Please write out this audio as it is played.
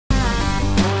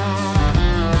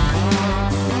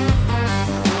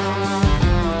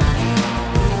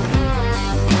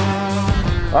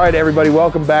All right, everybody,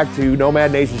 welcome back to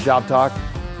Nomad Nation Shop Talk.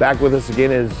 Back with us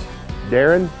again is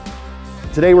Darren.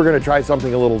 Today we're going to try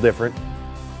something a little different.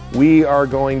 We are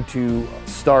going to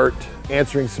start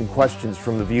answering some questions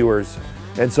from the viewers.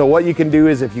 And so what you can do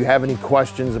is if you have any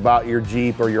questions about your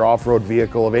Jeep or your off-road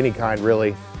vehicle of any kind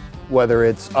really, whether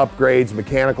it's upgrades,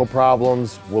 mechanical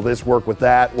problems, will this work with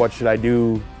that? What should I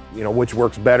do? You know, which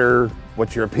works better?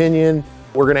 What's your opinion?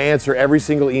 We're going to answer every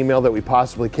single email that we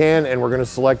possibly can, and we're going to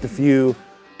select a few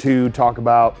to talk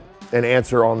about and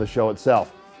answer on the show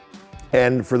itself.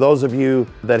 And for those of you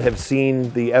that have seen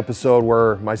the episode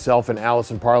where myself and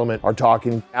Allison Parliament are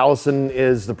talking, Allison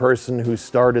is the person who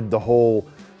started the whole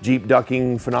Jeep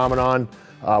ducking phenomenon.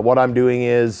 What I'm doing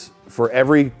is for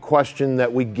every question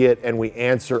that we get and we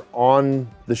answer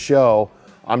on the show,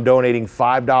 I'm donating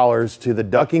 $5 to the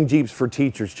Ducking Jeeps for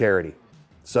Teachers charity.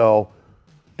 So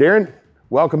Darren,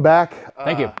 welcome back.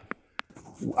 Thank you.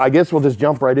 I guess we'll just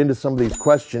jump right into some of these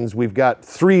questions. We've got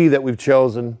 3 that we've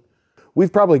chosen.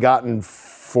 We've probably gotten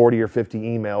 40 or 50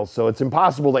 emails, so it's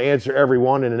impossible to answer every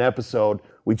one in an episode.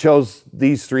 We chose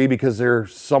these 3 because they're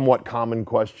somewhat common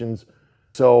questions.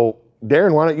 So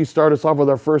Darren, why don't you start us off with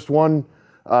our first one?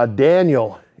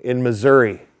 Daniel in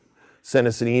Missouri sent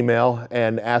us an email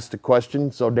and asked a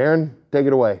question. So Darren, take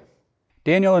it away.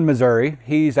 Daniel in Missouri,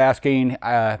 he's asking,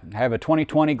 I have a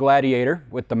 2020 Gladiator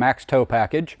with the Max Tow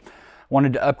package.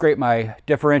 Wanted to upgrade my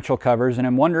differential covers, and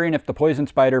I'm wondering if the Poison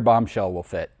Spyder bombshell will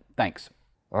fit. Thanks.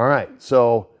 All right,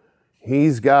 so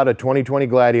he's got a 2020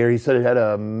 Gladiator. He said it had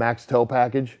a Max Tow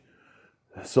package.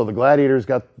 So the Gladiator's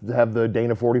got to have the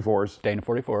Dana 44s. Dana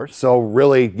 44s. So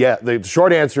really, yeah, the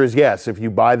short answer is yes. If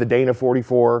you buy the Dana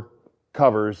 44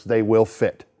 covers, they will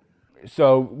fit.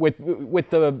 So with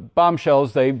the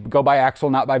bombshells, they go by axle,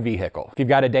 not by vehicle. If you've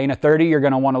got a Dana 30, you're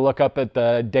going to want to look up at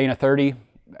the Dana 30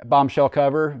 bombshell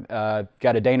cover.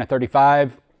 Got a Dana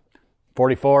 35,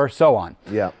 44, so on.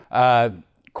 Yeah.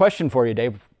 Question for you,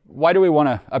 Dave. Why do we want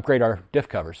to upgrade our diff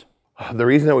covers? The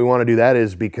reason that we want to do that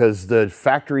is because the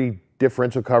factory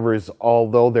differential covers,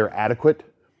 although they're adequate,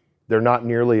 they're not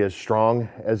nearly as strong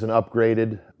as an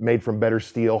upgraded, made from better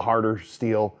steel, harder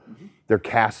steel. They're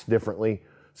cast differently.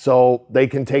 So they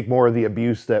can take more of the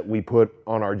abuse that we put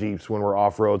on our Jeeps when we're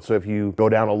off-road. So if you go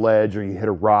down a ledge or you hit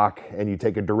a rock and you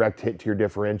take a direct hit to your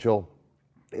differential,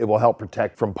 it will help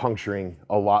protect from puncturing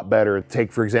a lot better.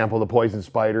 Take, for example, the Poison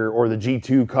Spyder or the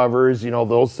G2 covers. You know,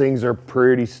 those things are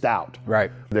pretty stout.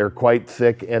 Right. They're quite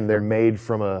thick and they're made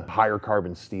from a higher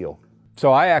carbon steel.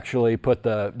 So I actually put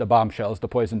the bombshells, the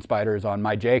Poison Spyders, on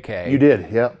my JK. You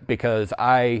did, yeah. Because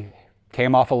I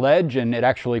came off a ledge and it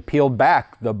actually peeled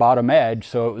back the bottom edge,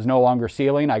 so it was no longer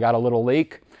sealing. I got a little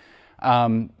leak.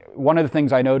 One of the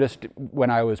things I noticed when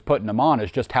I was putting them on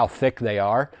is just how thick they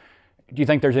are. Do you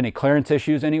think there's any clearance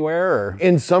issues anywhere? Or?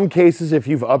 In some cases, if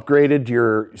you've upgraded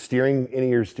your steering, any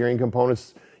of your steering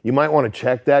components, you might want to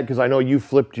check that, because I know you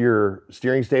flipped your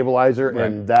steering stabilizer, right,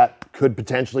 and that could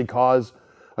potentially cause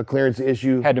a clearance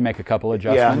issue. Had to make a couple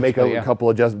adjustments. Yeah, make a couple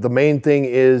adjustments. The main thing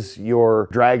is your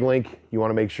drag link. You want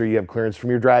to make sure you have clearance from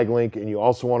your drag link, and you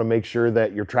also want to make sure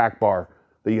that your track bar,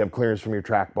 that you have clearance from your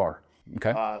track bar.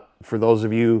 Okay. For those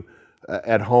of you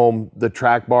at home, the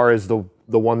track bar is the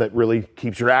one that really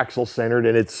keeps your axle centered,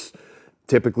 and it's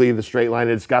typically the straight line.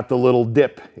 It's got the little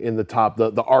dip in the top,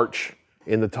 the arch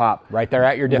in the top. Right there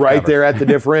at your diff Right cover. there at the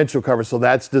differential cover. So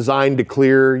that's designed to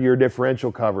clear your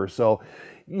differential cover. So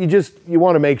you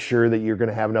want to make sure that you're going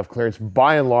to have enough clearance.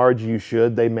 By and large, you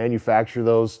should. They manufacture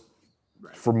those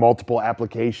for multiple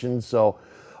applications. So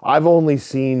I've only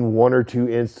seen 1 or 2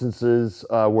 instances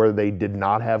where they did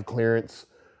not have clearance,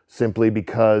 simply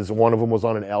because one of them was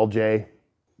on an LJ.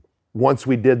 Once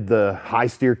we did the high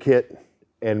steer kit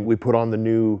and we put on the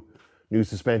new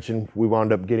suspension, we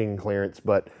wound up getting clearance.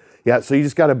 But yeah, so you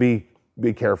just got to be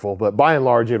careful. But by and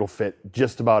large, it'll fit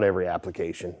just about every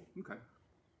application. Okay.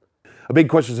 A big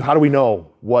question is, how do we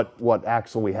know what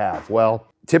axle we have? Well,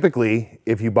 typically,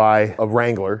 if you buy a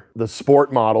Wrangler, the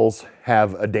sport models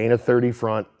have a Dana 30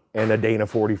 front and a Dana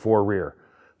 44 rear.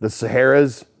 The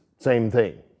Saharas, same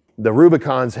thing. The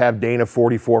Rubicons have Dana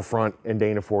 44 front and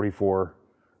Dana 44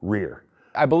 rear.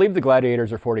 I believe the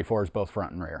Gladiators are 44s, both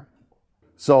front and rear.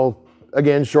 So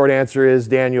again, short answer is,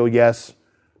 Daniel, yes.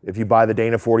 If you buy the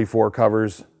Dana 44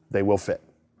 covers, they will fit.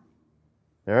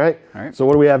 All right? All right. So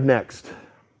what do we have next?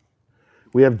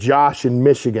 We have Josh in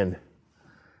Michigan.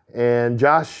 And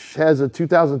Josh has a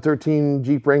 2013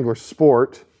 Jeep Wrangler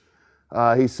Sport.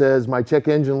 He says, my check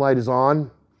engine light is on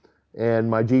and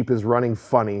my Jeep is running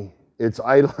funny. It's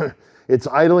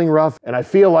idling rough and I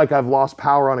feel like I've lost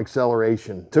power on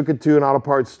acceleration. Took it to an auto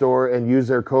parts store and used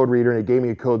their code reader, and it gave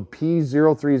me a code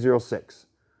P0306.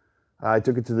 I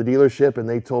took it to the dealership and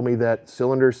they told me that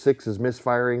cylinder 6 is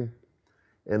misfiring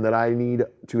and that I need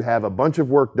to have a bunch of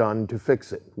work done to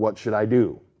fix it. What should I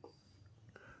do?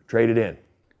 Trade it in.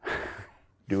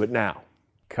 Do it now.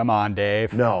 Come on,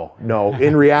 Dave. No.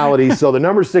 In reality, so the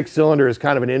number 6 cylinder is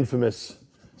kind of an infamous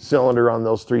cylinder on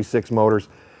those 3.6 motors.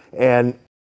 And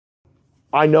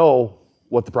I know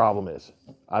what the problem is.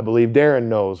 I believe Darren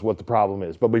knows what the problem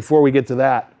is. But before we get to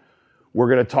that, we're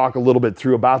going to talk a little bit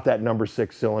through about that number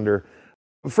 6 cylinder.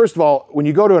 First of all, when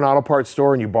you go to an auto parts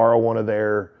store and you borrow one of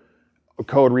their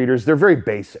code readers, they're very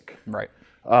basic. Right.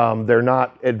 They're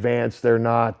not advanced. They're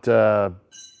not, they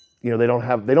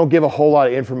don't give a whole lot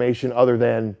of information other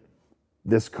than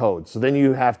this code. So then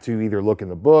you have to either look in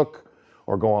the book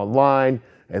or go online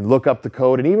and look up the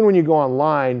code. And even when you go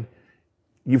online,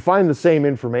 you find the same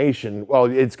information. Well,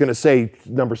 it's going to say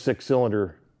number 6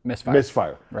 cylinder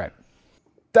misfire. Right.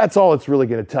 That's all it's really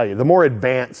going to tell you. The more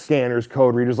advanced scanners,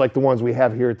 code readers, like the ones we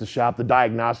have here at the shop, the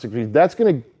diagnostic readers, that's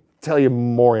going to tell you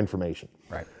more information.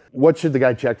 Right. What should the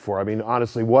guy check for? I mean,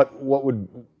 honestly, what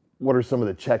are some of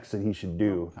the checks that he should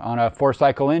do? On a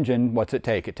 4-cycle engine, what's it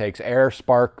take? It takes air,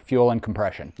 spark, fuel, and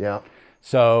compression. Yeah.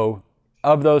 So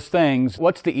of those things,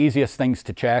 what's the easiest things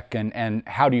to check and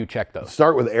how do you check those?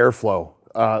 Start with airflow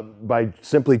by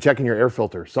simply checking your air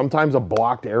filter. Sometimes a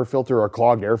blocked air filter or a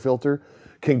clogged air filter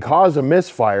can cause a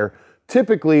misfire.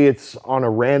 Typically it's on a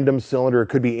random cylinder. It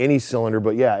could be any cylinder,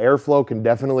 but yeah, airflow can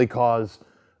definitely cause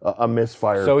a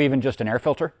misfire. So even just an air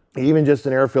filter? Even just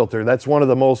an air filter. That's one of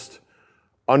the most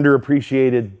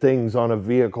underappreciated things on a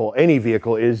vehicle, any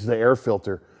vehicle, is the air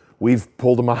filter. We've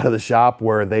pulled them out of the shop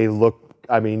where they look,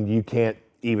 I mean, you can't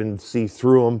even see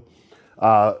through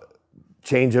them.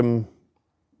 Change them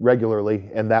regularly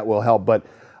and that will help. But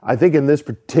I think in this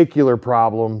particular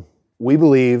problem, we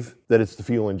believe that it's the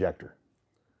fuel injector.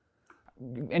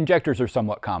 Injectors are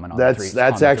somewhat common on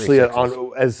that's actually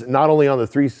as not only on the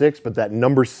 3.6, but that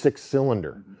number 6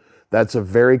 cylinder. That's a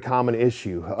very common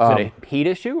issue. Is it a heat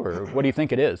issue, or what do you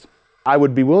think it is? I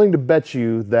would be willing to bet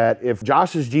you that if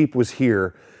Josh's Jeep was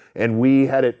here and we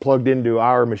had it plugged into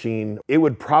our machine, it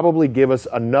would probably give us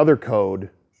another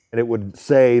code and it would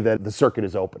say that the circuit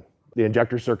is open. The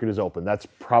injector circuit is open. That's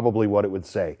probably what it would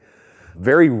say.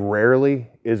 Very rarely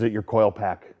is it your coil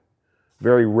pack.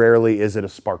 Very rarely is it a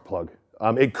spark plug.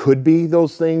 It could be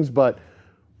those things, but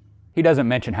he doesn't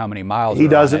mention how many miles. He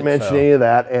doesn't mention any of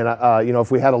that. And if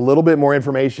we had a little bit more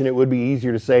information, it would be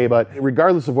easier to say. But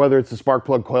regardless of whether it's a spark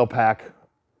plug, coil pack,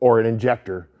 or an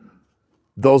injector,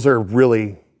 those are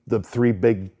really the 3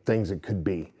 big things it could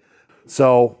be.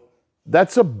 So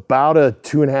that's about a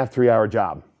 2.5, 3 hour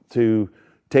job to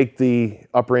take the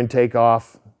upper intake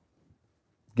off,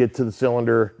 get to the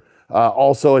cylinder.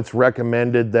 Also, it's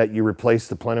recommended that you replace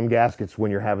the plenum gaskets when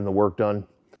you're having the work done.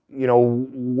 You know,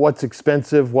 what's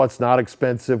expensive, what's not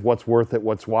expensive, what's worth it,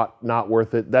 what's not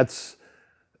worth it.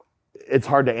 It's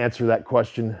hard to answer that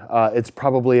question. It's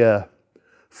probably a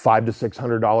 $500 to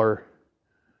 $600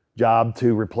 job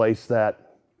to replace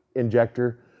that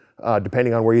injector,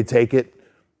 depending on where you take it.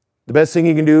 The best thing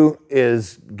you can do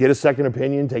is get a second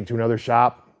opinion, take to another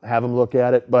shop, have them look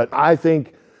at it. But I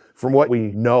think from what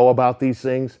we know about these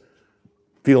things,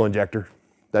 fuel injector,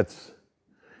 that's...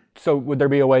 So would there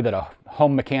be a way that a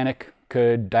home mechanic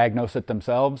could diagnose it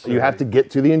themselves? You have to get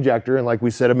to the injector, and like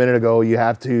we said a minute ago, you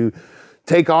have to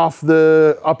take off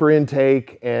the upper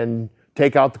intake and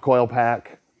take out the coil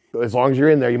pack. As long as you're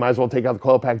in there, you might as well take out the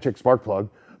coil pack, check spark plug.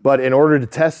 But in order to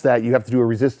test that, you have to do a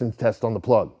resistance test on the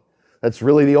plug. That's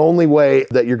really the only way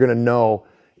that you're gonna know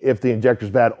if the injector's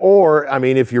bad. Or, I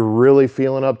mean, if you're really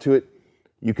feeling up to it,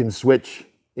 you can switch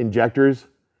injectors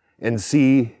and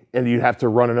see, and you'd have to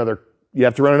run another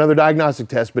diagnostic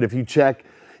test. But if you check,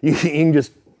 you can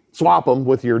just swap them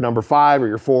with your number 5 or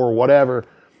your 4 or whatever.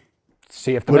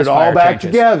 See if the put it all back changes.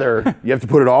 together. You have to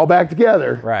put it all back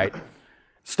together. Right.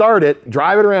 Start it,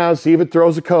 drive it around, see if it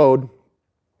throws a code.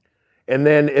 And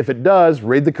then if it does,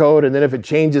 read the code. And then if it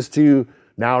changes to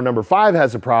now number 5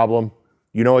 has a problem,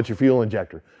 you know it's your fuel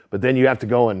injector. But then you have to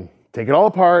go and take it all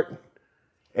apart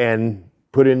and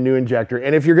put in a new injector.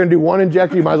 And if you're gonna do one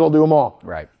injector, you might as well do them all.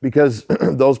 Right. Because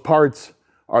those parts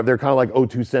they're kind of like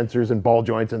O2 sensors and ball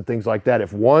joints and things like that.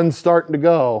 If one's starting to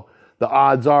go, the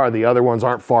odds are the other ones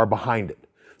aren't far behind it.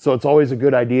 So it's always a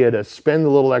good idea to spend a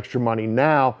little extra money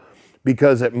now,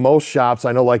 because at most shops,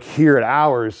 I know like here at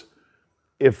ours,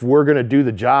 if we're gonna do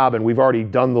the job and we've already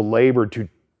done the labor to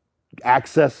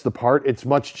access the part, it's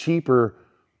much cheaper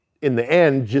in the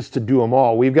end just to do them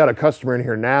all. We've got a customer in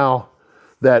here now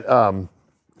that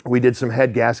we did some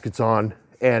head gaskets on,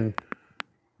 and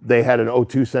they had an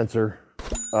O2 sensor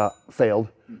failed.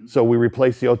 So we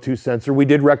replaced the O2 sensor. We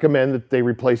did recommend that they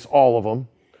replace all of them.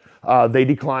 They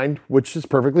declined, which is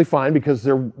perfectly fine because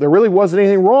there really wasn't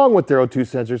anything wrong with their O2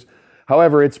 sensors.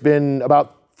 However, it's been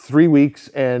about 3 weeks,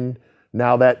 and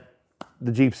now that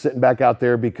the Jeep's sitting back out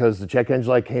there because the check engine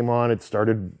light came on, it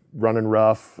started running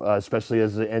rough, especially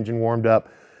as the engine warmed up.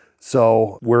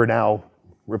 So we're now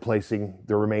replacing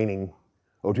the remaining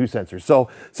O2 sensors. So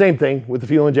same thing with the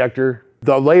fuel injector.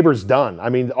 The labor's done. I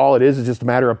mean, all it is just a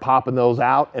matter of popping those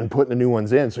out and putting the new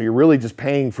ones in. So you're really just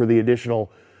paying for the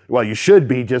additional, well, you should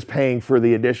be just paying for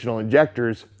the additional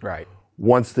injectors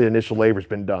once the initial labor's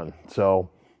been done. So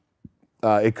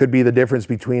it could be the difference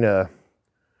between a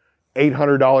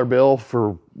 $800 bill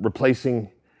for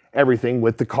replacing everything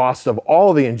with the cost of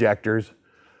all the injectors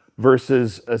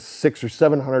versus a $600 or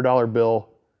 $700 bill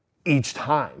each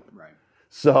time.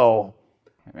 So,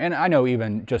 and I know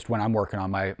even just when I'm working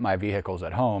on my vehicles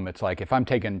at home, it's like if I'm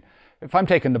taking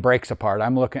the brakes apart,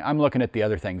 I'm looking at the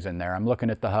other things in there. I'm looking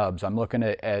at the hubs. I'm looking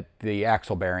at the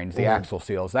axle bearings, the axle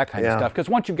seals, that kind of stuff. Because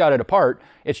once you've got it apart,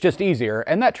 it's just easier,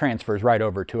 and that transfers right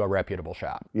over to a reputable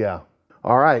shop. Yeah.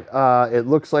 All right. It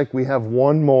looks like we have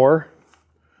one more.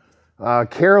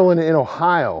 Carolyn in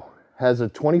Ohio has a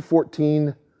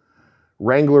 2014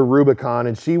 Wrangler Rubicon,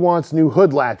 and she wants new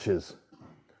hood latches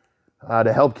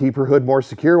to help keep her hood more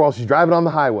secure while she's driving on the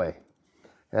highway.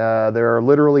 There are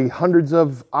literally hundreds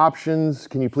of options.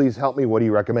 Can you please help me? What do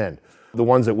you recommend? The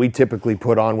ones that we typically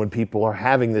put on when people are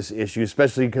having this issue,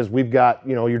 especially because we've got,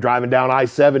 you're driving down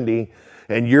I-70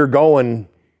 and you're going,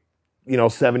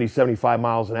 70, 75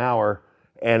 miles an hour,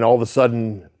 and all of a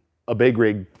sudden a big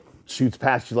rig shoots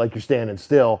past you like you're standing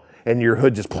still, and your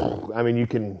hood just, I mean, you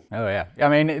can. Oh yeah. I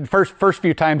mean, first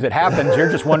few times it happens, you're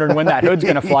just wondering when that hood's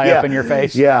going to fly up in your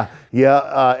face. Yeah.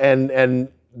 And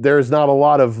there's not a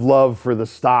lot of love for the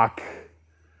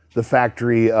the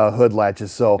factory hood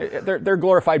latches. So they're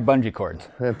glorified bungee cords.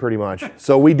 Pretty much.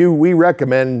 So we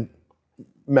recommend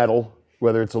metal,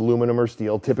 whether it's aluminum or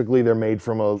steel. Typically they're made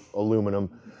from aluminum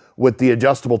with the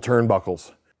adjustable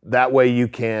turnbuckles. That way you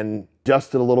can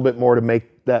adjust it a little bit more to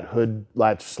make that hood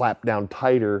latch slap down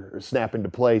tighter or snap into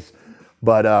place.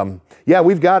 But yeah,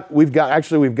 we've got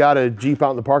a Jeep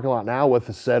out in the parking lot now with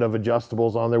a set of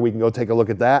adjustables on there. We can go take a look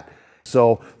at that.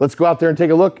 So let's go out there and take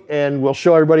a look, and we'll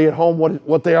show everybody at home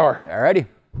what they are. Alrighty.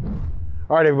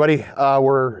 All right, everybody,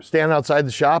 we're standing outside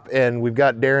the shop, and we've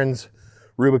got Darren's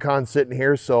Rubicon sitting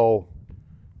here. So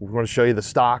we're going to show you the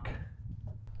stock.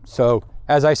 So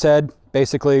as I said,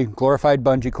 basically glorified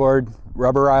bungee cord,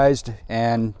 rubberized,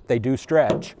 and they do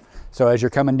stretch. So as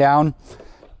you're coming down,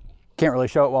 can't really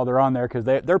show it while they're on there because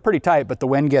they're pretty tight, but the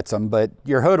wind gets them. But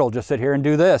your hood will just sit here and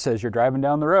do this as you're driving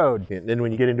down the road. And then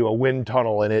when you get into a wind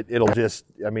tunnel in it, it'll just,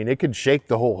 I mean, it could shake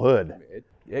the whole hood.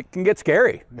 It can get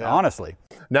scary, honestly.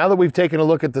 Now that we've taken a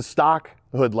look at the stock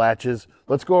hood latches,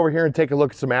 let's go over here and take a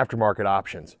look at some aftermarket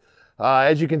options.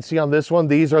 As you can see on this one,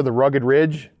 these are the Rugged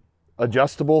Ridge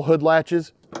adjustable hood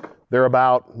latches. They're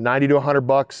about 90 to 100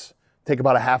 bucks, take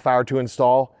about a half hour to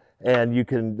install, and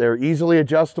they're easily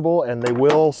adjustable, and they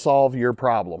will solve your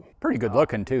problem. Pretty good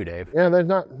looking too, Dave. Yeah, they're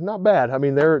not bad. I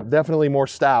mean, they're definitely more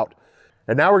stout.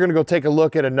 And now we're gonna go take a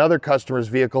look at another customer's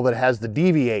vehicle that has the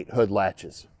Deviate hood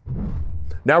latches.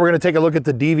 Now we're gonna take a look at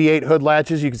the Deviate hood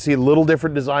latches. You can see a little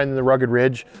different design than the Rugged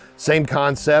Ridge. Same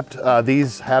concept.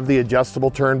 These have the adjustable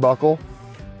turnbuckle.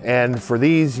 And for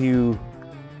these, you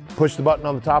push the button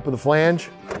on the top of the flange,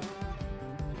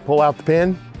 pull out the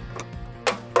pin,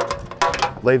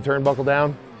 lay the turnbuckle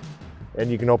down,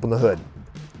 and you can open the hood.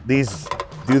 These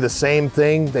do the same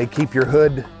thing. They keep your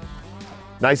hood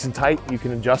nice and tight. You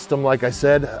can adjust them, like I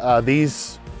said.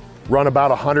 These run about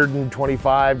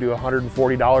 $125 to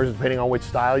 $140 depending on which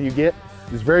style you get.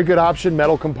 It's a very good option,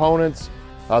 metal components.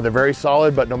 They're very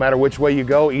solid, but no matter which way you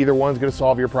go, either one's gonna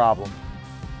solve your problem.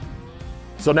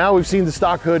 So now we've seen the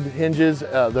stock hood hinges,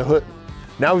 the hood.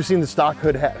 Now we've seen the stock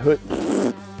hood.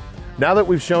 Now that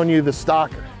we've shown you the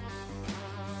stock.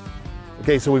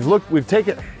 Okay, so we've looked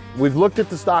at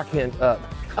the stock hinge.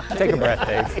 Take a breath,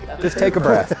 Dave. Just take a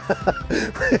breath.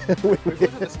 We've looked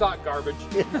at the stock garbage.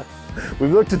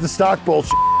 We've looked at the stock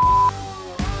bullshit.